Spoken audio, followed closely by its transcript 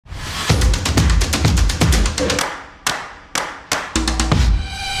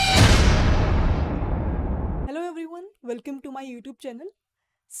welcome to my YouTube channel.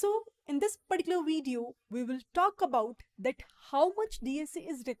 So in this particular video, we will talk about that how much DSA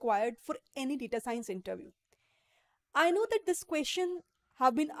is required for any data science interview. I know that this question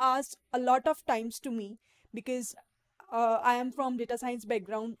have been asked a lot of times to me because I am from data science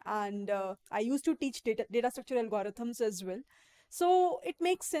background and I used to teach data structure algorithms as well. So it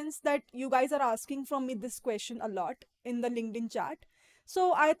makes sense that you guys are asking from me this question a lot in the LinkedIn chat.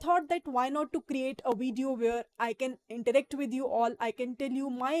 So I thought that why not to create a video where I can interact with you all. I can tell you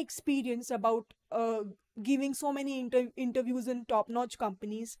my experience about giving so many interviews in top-notch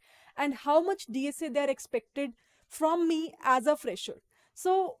companies and how much DSA they are expected from me as a fresher.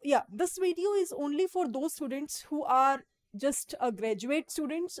 So yeah, this video is only for those students who are just graduate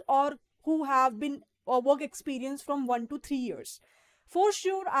students or who have been work experience from 1 to 3 years. For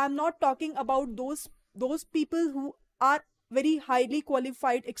sure, I am not talking about those people who are very highly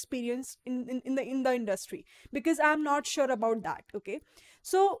qualified experience in the industry, because I am not sure about that. Okay,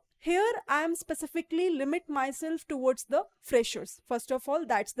 so here I am specifically limit myself towards the freshers. First of all,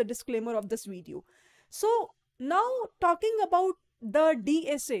 that's the disclaimer of this video. So now talking about the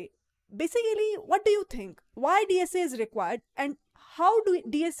DSA, basically what do you think? Why DSA is required and how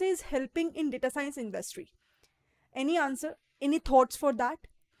DSA is helping in data science industry? Any answer? Any thoughts for that?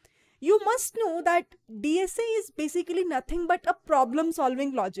 You must know that DSA is basically nothing but a problem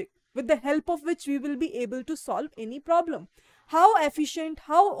solving logic with the help of which we will be able to solve any problem. How efficient,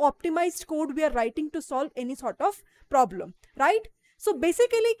 how optimized code we are writing to solve any sort of problem, right? So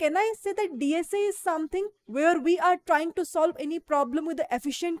basically, can I say that DSA is something where we are trying to solve any problem with the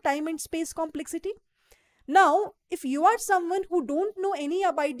efficient time and space complexity? Now, if you are someone who don't know any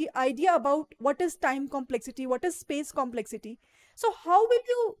idea about what is time complexity, what is space complexity, so how will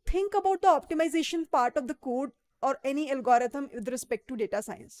you think about the optimization part of the code or any algorithm with respect to data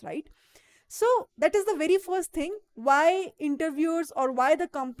science, right? So that is the very first thing why interviewers or why the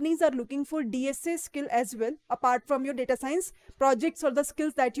companies are looking for DSA skill as well, apart from your data science projects or the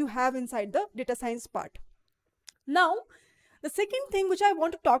skills that you have inside the data science part. Now, the second thing which I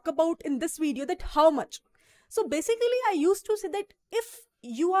want to talk about in this video, that how much. So basically, I used to say that if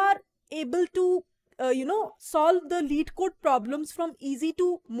you are able to solve the lead code problems from easy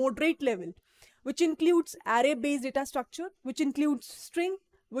to moderate level, which includes array-based data structure, which includes string,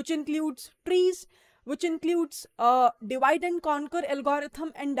 which includes trees, which includes divide and conquer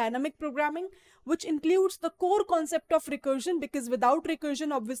algorithm and dynamic programming, which includes the core concept of recursion, because without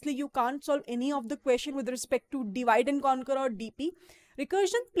recursion, obviously, you can't solve any of the question with respect to divide and conquer or DP.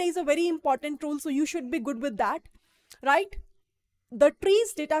 Recursion plays a very important role, so you should be good with that, right? The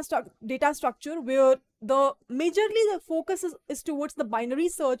trees data structure, where majorly the focus is towards the binary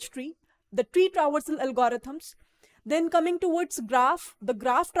search tree, the tree traversal algorithms. Then coming towards graph, the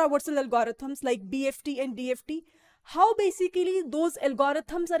graph traversal algorithms like BFT and DFT, how basically those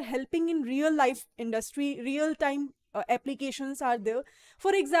algorithms are helping in real life industry, real time applications are there.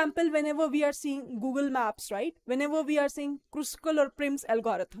 For example, whenever we are seeing Google Maps, right? Whenever we are seeing Kruskal or Prim's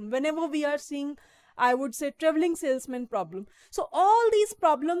algorithm, whenever we are seeing, I would say, traveling salesman problem. So all these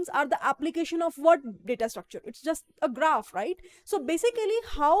problems are the application of what data structure? It's just a graph, right? So basically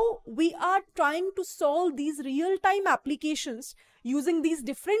how we are trying to solve these real-time applications using these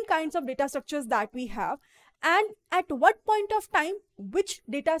different kinds of data structures that we have, and at what point of time which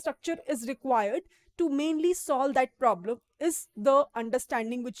data structure is required to mainly solve that problem is the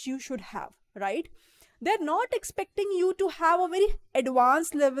understanding which you should have, right? They're not expecting you to have a very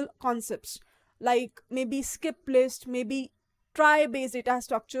advanced level concepts, like maybe skip list, maybe trie-based data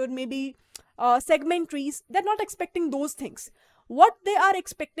structure, maybe segment trees. They're not expecting those things. What they are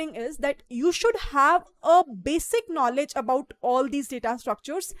expecting is that you should have a basic knowledge about all these data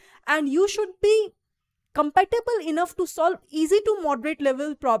structures, and you should be compatible enough to solve easy to moderate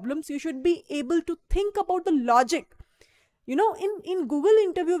level problems. You should be able to think about the logic. You know, in Google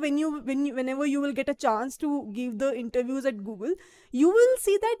interview, whenever you will get a chance to give the interviews at Google, you will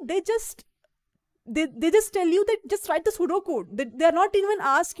see that they just tell you that just write the pseudocode. They are not even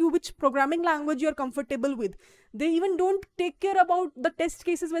ask you which programming language you are comfortable with. They even don't take care about the test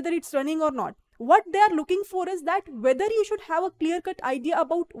cases, whether it's running or not. What they are looking for is that whether you should have a clear-cut idea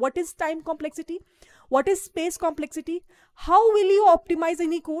about what is time complexity, what is space complexity, how will you optimize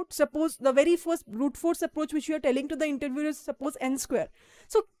any code. Suppose the very first brute force approach which you are telling to the interviewer is suppose n square.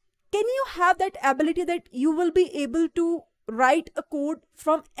 So can you have that ability that you will be able to write a code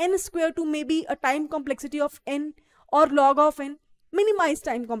from n square to maybe a time complexity of n or log of n, minimize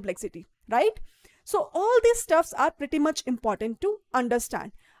time complexity, right? So all these stuffs are pretty much important to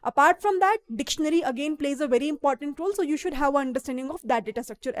understand. Apart from that, dictionary again plays a very important role, so you should have an understanding of that data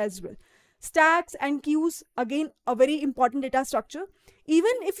structure as well. stacks and queues, again a very important data structure.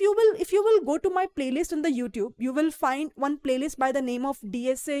 Even if you will go to my playlist in the YouTube, you will find one playlist by the name of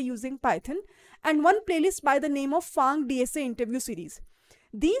DSA using Python and one playlist by the name of Fang DSA interview series.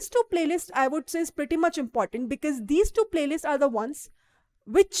 These two playlists I would say is pretty much important, because these two playlists are the ones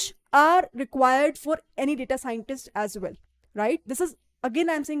which are required for any data scientist as well, right? This is, again,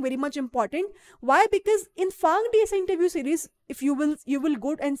 I'm saying, very much important. Why? Because in Fang DSA interview series, if you will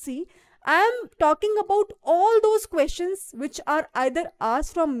go and see, I am talking about all those questions which are either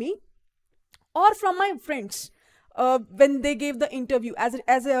asked from me or from my friends when they gave the interview as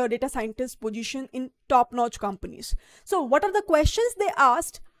a data scientist position in top-notch companies. So what are the questions they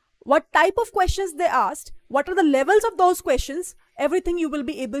asked? What type of questions they asked? What are the levels of those questions? Everything you will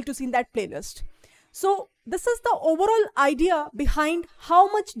be able to see in that playlist. So this is the overall idea behind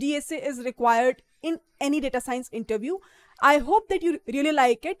how much DSA is required in any data science interview. I hope that you really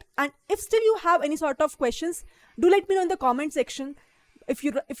like it, and if still you have any sort of questions, do let me know in the comment section. If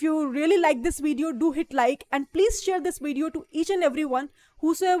you really like this video, do hit like, and please share this video to each and everyone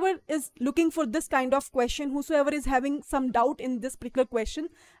whosoever is looking for this kind of question, whosoever is having some doubt in this particular question,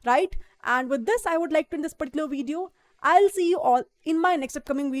 right? And with this, I would like to end this particular video. I'll see you all in my next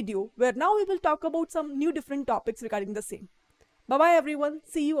upcoming video, where now we will talk about some new different topics regarding the same. Bye bye everyone.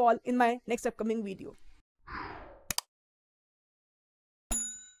 See you all in my next upcoming video.